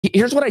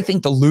Here's what I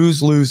think the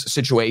lose-lose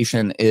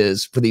situation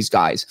is for these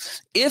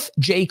guys. If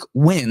Jake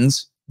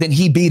wins, then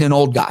he beat an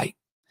old guy.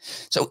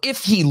 So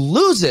if he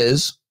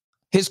loses,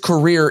 his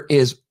career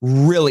is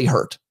really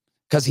hurt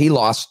because he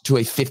lost to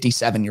a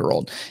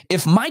 57-year-old.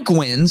 If Mike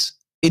wins,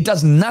 it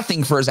does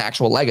nothing for his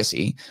actual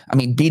legacy. I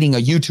mean, beating a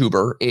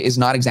YouTuber is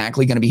not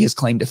exactly going to be his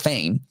claim to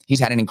fame. He's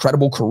had an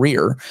incredible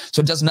career, so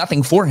it does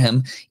nothing for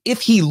him.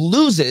 If he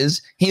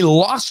loses, he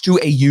lost to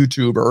a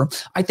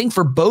YouTuber. I think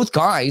for both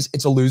guys,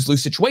 it's a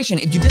lose-lose situation.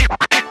 If you did,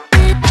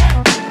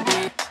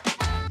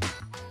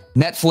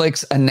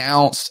 Netflix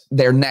announced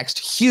their next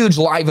huge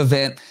live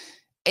event,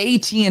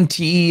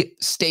 AT&T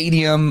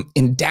Stadium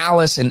in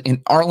Dallas and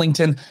in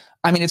Arlington.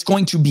 I mean, it's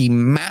going to be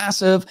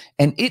massive,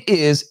 and it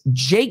is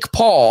Jake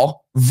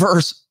Paul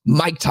versus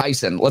Mike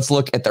Tyson. Let's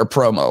look at their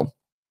promo.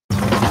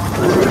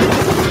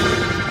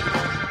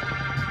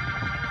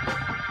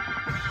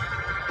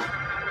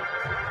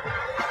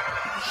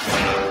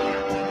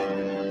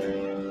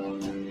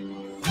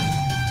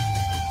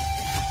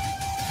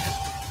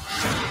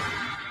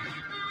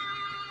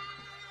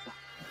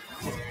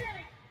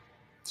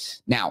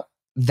 Now,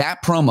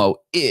 that promo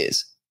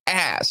is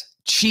as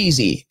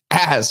cheesy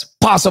as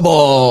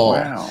possible.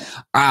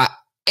 Wow.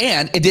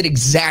 And it did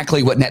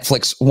exactly what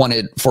Netflix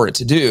wanted for it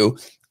to do.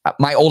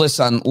 My oldest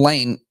son,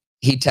 Lane,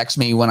 he texted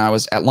me when I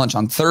was at lunch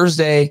on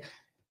Thursday.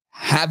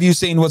 Have you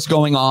seen what's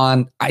going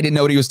on? I didn't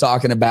know what he was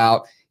talking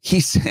about. He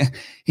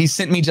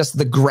sent me just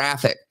the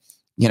graphic,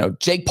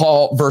 Jake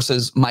Paul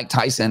versus Mike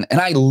Tyson.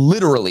 And I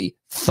literally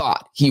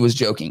thought he was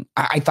joking.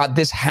 I thought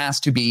this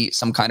has to be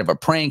some kind of a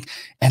prank.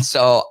 And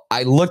so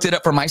I looked it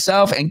up for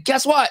myself, and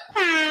guess what?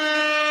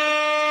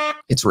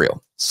 It's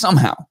real.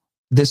 Somehow,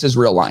 this is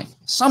real life.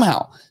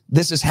 Somehow,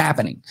 this is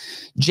happening.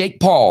 Jake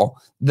Paul,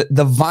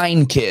 the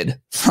Vine kid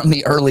from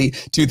the early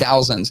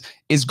 2000s,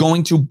 is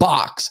going to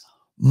box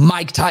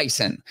Mike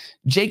Tyson.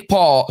 Jake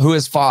Paul, who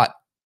has fought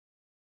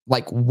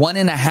like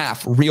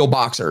 1.5 real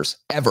boxers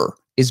ever,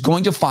 is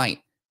going to fight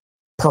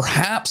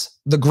perhaps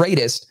the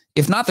greatest,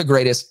 if not the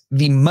greatest,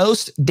 the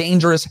most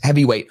dangerous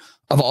heavyweight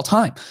of all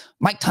time.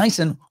 Mike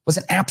Tyson was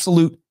an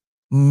absolute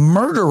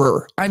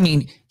murderer. I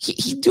mean,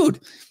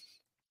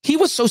 he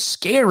was so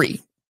scary.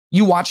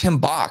 You watch him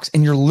box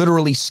and you're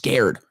literally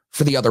scared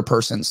for the other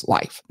person's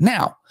life.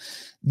 Now,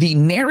 the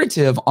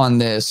narrative on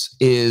this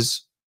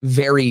is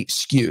very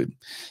skewed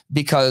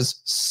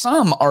because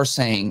some are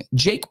saying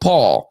Jake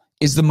Paul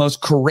is the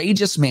most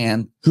courageous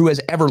man who has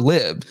ever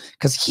lived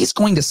because he's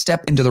going to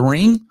step into the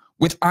ring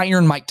with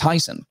Iron Mike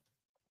Tyson.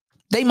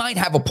 They might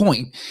have a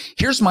point.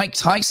 Here's Mike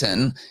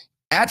Tyson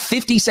at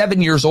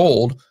 57 years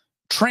old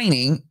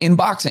training in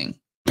boxing.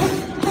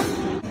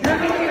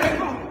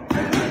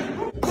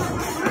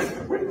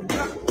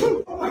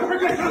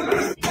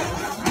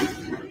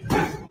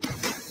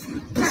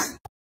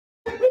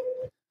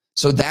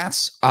 So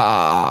that's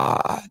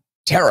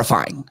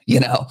terrifying,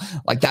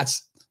 like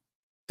that's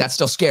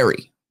still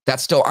scary.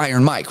 That's still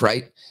Iron Mike,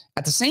 right?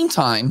 At the same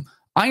time,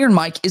 Iron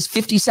Mike is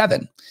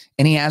 57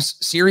 and he has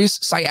serious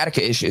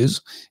sciatica issues.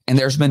 And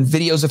there's been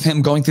videos of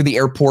him going through the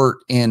airport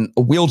in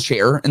a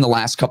wheelchair in the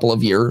last couple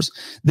of years.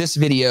 This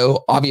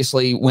video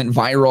obviously went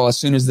viral as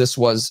soon as this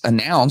was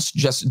announced,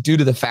 just due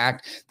to the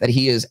fact that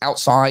he is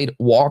outside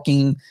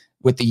walking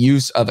with the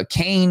use of a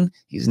cane.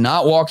 He's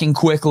not walking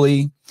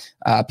quickly.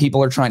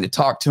 People are trying to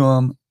talk to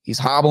him. He's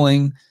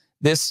hobbling.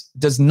 This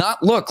does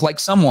not look like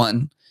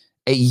someone,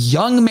 a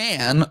young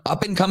man,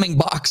 up-and-coming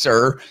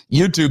boxer,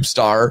 YouTube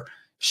star,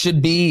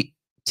 should be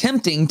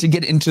tempting to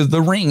get into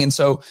the ring. And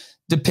so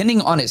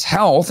depending on his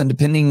health and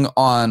depending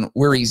on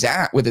where he's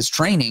at with his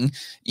training,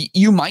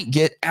 you might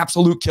get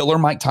absolute killer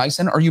Mike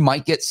Tyson, or you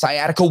might get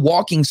sciatica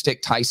walking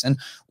stick Tyson.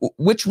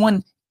 Which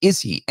one is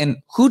he? And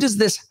who does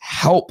this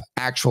help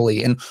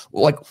actually? And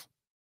like,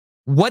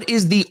 what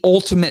is the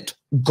ultimate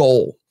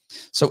goal?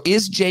 So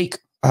is Jake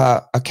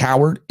a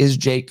coward? Is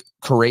Jake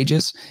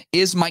courageous?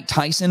 Is Mike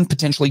Tyson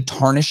potentially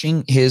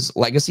tarnishing his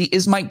legacy?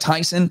 Is Mike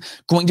Tyson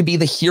going to be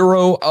the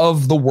hero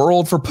of the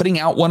world for putting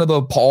out one of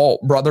the Paul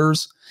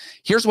brothers?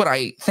 Here's what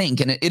I think,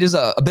 and it is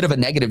a bit of a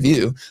negative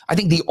view. I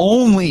think the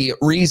only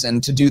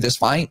reason to do this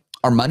fight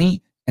are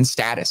money and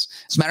status.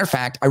 As a matter of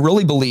fact, I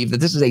really believe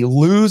that this is a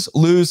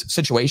lose-lose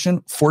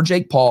situation for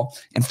Jake Paul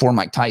and for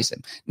Mike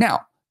Tyson.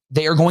 Now,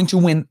 they are going to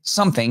win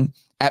something,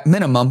 at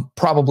minimum,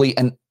 probably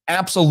an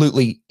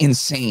absolutely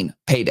insane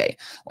payday.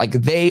 Like,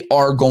 they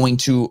are going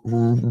to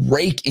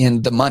rake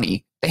in the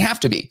money. They have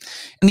to be.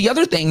 And the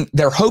other thing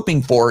they're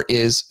hoping for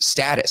is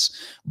status.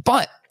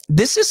 But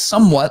this is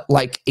somewhat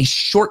like a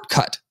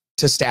shortcut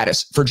to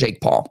status for Jake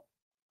Paul.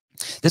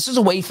 This is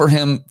a way for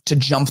him to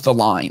jump the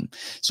line.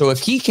 So if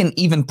he can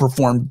even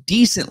perform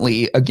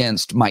decently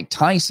against Mike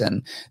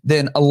Tyson,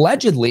 then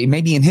allegedly,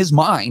 maybe in his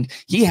mind,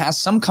 he has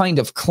some kind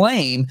of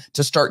claim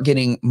to start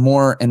getting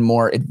more and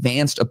more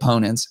advanced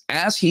opponents.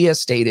 As he has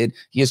stated,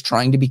 he is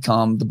trying to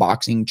become the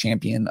boxing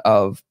champion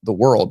of the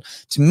world.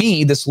 To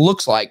me, this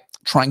looks like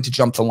trying to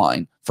jump the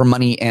line for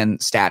money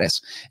and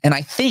status. And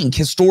I think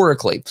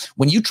historically,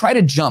 when you try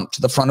to jump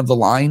to the front of the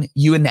line,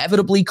 you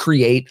inevitably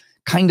create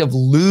kind of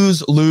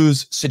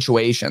lose-lose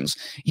situations.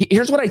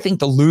 Here's what I think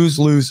the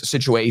lose-lose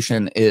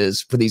situation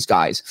is for these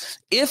guys.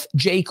 If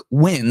Jake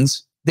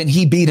wins, then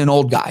he beat an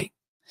old guy.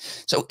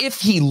 So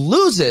if he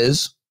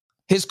loses,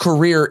 his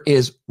career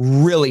is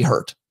really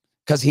hurt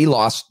because he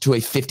lost to a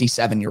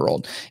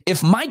 57-year-old.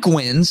 If Mike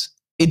wins,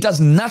 it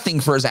does nothing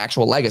for his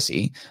actual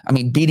legacy. I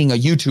mean, beating a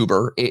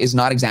YouTuber is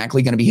not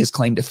exactly going to be his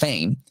claim to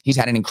fame. He's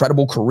had an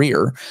incredible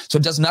career, so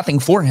it does nothing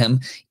for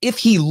him. If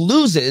he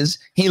loses,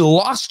 he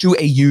lost to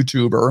a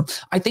YouTuber.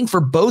 I think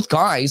for both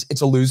guys, it's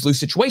a lose-lose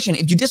situation.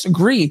 If you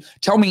disagree,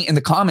 tell me in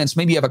the comments.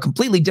 Maybe you have a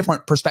completely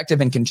different perspective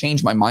and can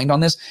change my mind on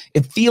this.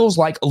 It feels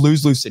like a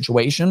lose-lose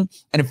situation,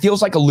 and it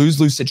feels like a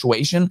lose-lose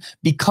situation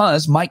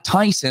because Mike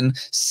Tyson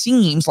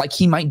seems like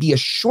he might be a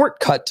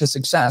shortcut to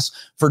success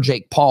for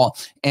Jake Paul,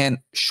 and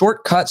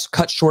shortcuts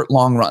cut short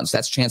long runs.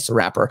 That's Chance the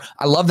Rapper.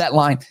 I love that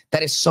line.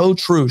 That is so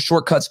true.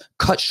 Shortcuts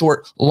cut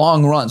short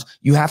long runs.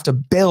 You have to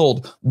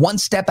build one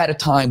step at a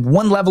time,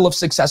 one level of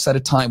success at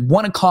a time,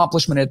 one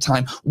accomplishment at a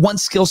time, one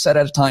skill set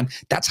at a time.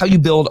 That's how you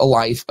build a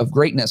life of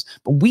greatness.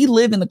 But we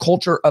live in the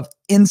culture of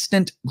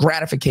instant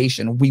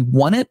gratification. We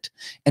want it,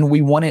 and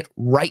we want it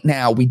right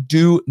now. We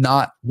do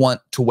not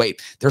want to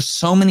wait. There's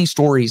so many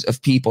stories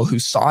of people who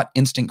sought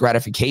instant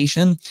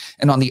gratification,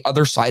 and on the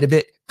other side of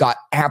it, got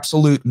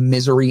absolute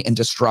misery and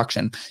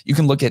destruction. You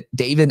can look at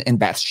David and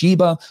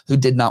Bathsheba, who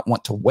did not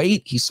want to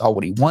wait. He saw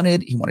what he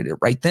wanted. He wanted it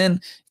right then,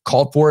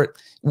 called for it.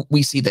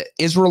 We see the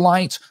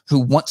Israelites who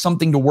want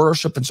something to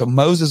worship. And so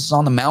Moses is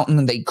on the mountain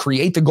and they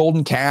create the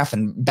golden calf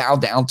and bow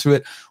down to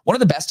it. One of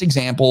the best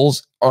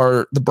examples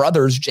are the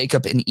brothers,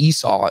 Jacob and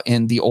Esau,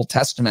 in the Old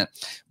Testament.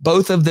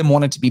 Both of them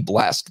wanted to be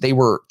blessed. They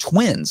were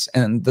twins.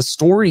 And the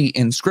story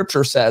in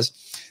scripture says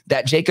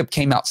that Jacob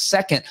came out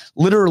second,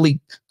 literally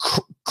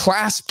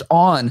clasped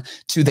on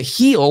to the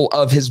heel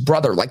of his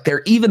brother. Like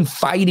they're even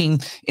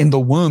fighting in the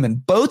womb.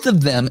 And both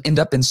of them end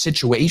up in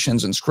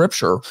situations in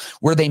scripture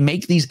where they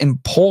make these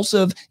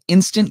impulsive,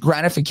 instant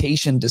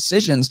gratification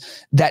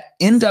decisions that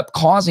end up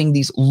causing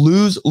these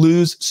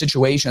lose-lose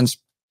situations.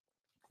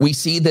 We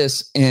see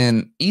this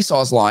in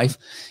Esau's life.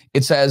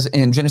 It says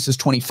in Genesis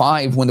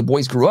 25, when the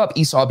boys grew up,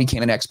 Esau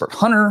became an expert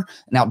hunter,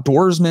 an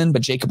outdoorsman,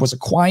 but Jacob was a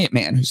quiet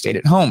man who stayed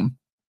at home.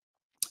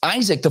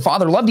 Isaac, the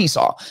father, loved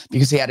Esau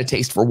because he had a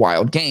taste for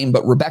wild game,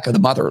 but Rebekah, the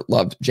mother,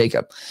 loved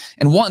Jacob.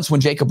 And once when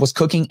Jacob was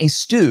cooking a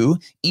stew,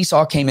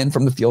 Esau came in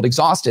from the field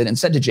exhausted and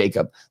said to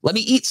Jacob, "Let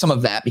me eat some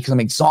of that because I'm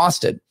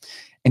exhausted."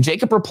 And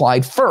Jacob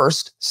replied,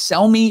 "First,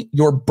 sell me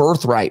your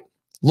birthright."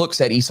 "Look,"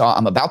 said Esau,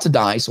 "I'm about to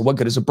die, so what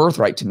good is a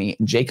birthright to me?"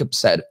 And Jacob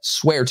said,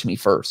 "Swear to me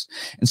first."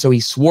 And so he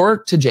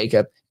swore to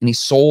Jacob, and he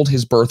sold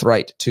his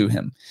birthright to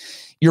him.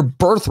 Your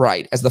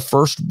birthright as the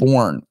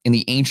firstborn in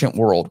the ancient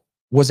world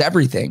was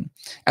everything.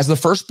 As the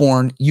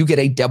firstborn, you get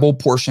a double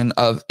portion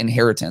of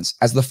inheritance.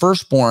 As the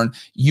firstborn,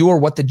 you are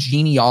what the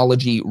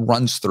genealogy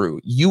runs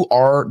through. You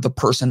are the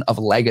person of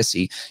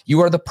legacy. You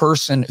are the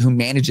person who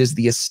manages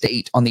the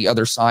estate on the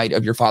other side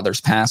of your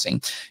father's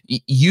passing.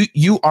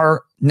 You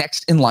are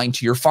next in line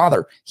to your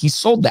father. He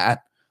sold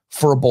that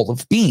for a bowl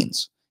of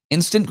beans.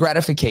 Instant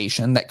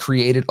gratification that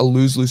created a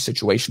lose-lose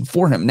situation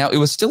for him. Now, it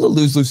was still a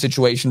lose-lose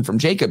situation from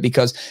Jacob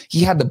because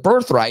he had the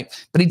birthright,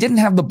 but he didn't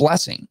have the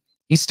blessing.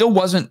 He still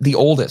wasn't the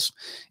oldest,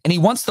 and he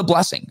wants the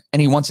blessing,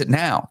 and he wants it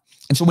now.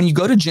 And so when you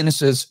go to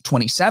Genesis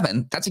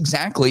 27, that's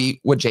exactly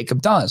what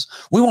Jacob does.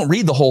 We won't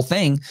read the whole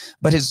thing,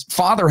 but his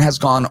father has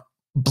gone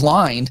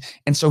blind,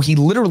 and so he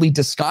literally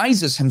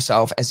disguises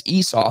himself as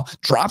Esau,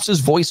 drops his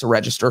voice a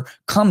register,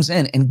 comes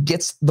in and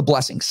gets the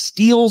blessing,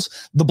 steals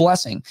the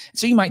blessing.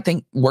 So you might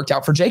think, worked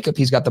out for Jacob.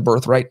 He's got the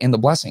birthright and the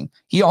blessing.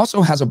 He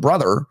also has a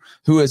brother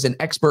who is an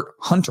expert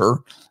hunter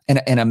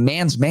and a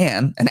man's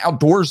man, an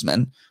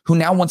outdoorsman, who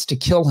now wants to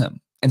kill him.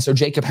 And so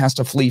Jacob has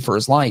to flee for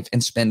his life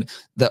and spend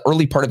the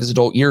early part of his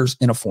adult years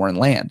in a foreign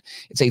land.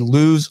 It's a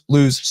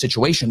lose-lose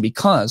situation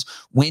because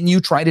when you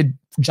try to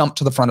jump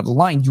to the front of the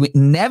line, you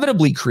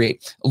inevitably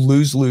create a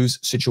lose-lose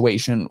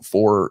situation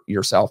for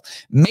yourself.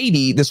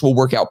 Maybe this will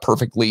work out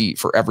perfectly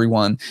for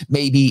everyone.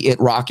 Maybe it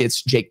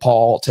rockets Jake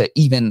Paul to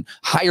even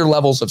higher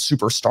levels of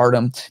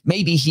superstardom.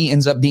 Maybe he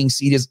ends up being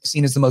seen as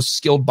the most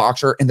skilled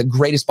boxer and the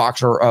greatest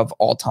boxer of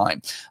all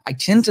time. I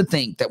tend to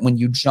think that when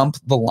you jump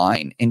the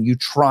line and you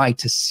try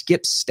to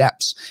skip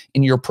steps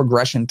in your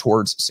progression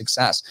towards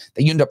success,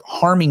 that you end up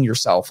harming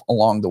yourself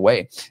along the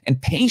way.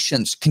 And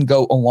patience can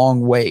go a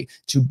long way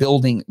to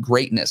building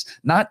greatness,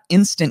 not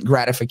instant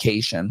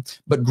gratification,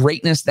 but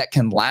greatness that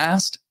can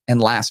last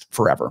and last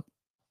forever.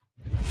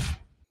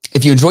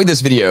 If you enjoyed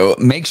this video,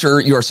 make sure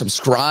you are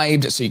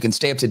subscribed so you can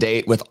stay up to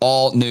date with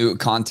all new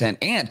content.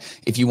 And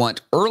if you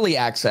want early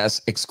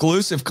access,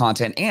 exclusive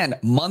content, and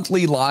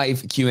monthly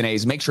live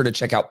Q&As, make sure to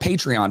check out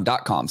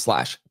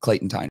patreon.com/ClaytonTyner.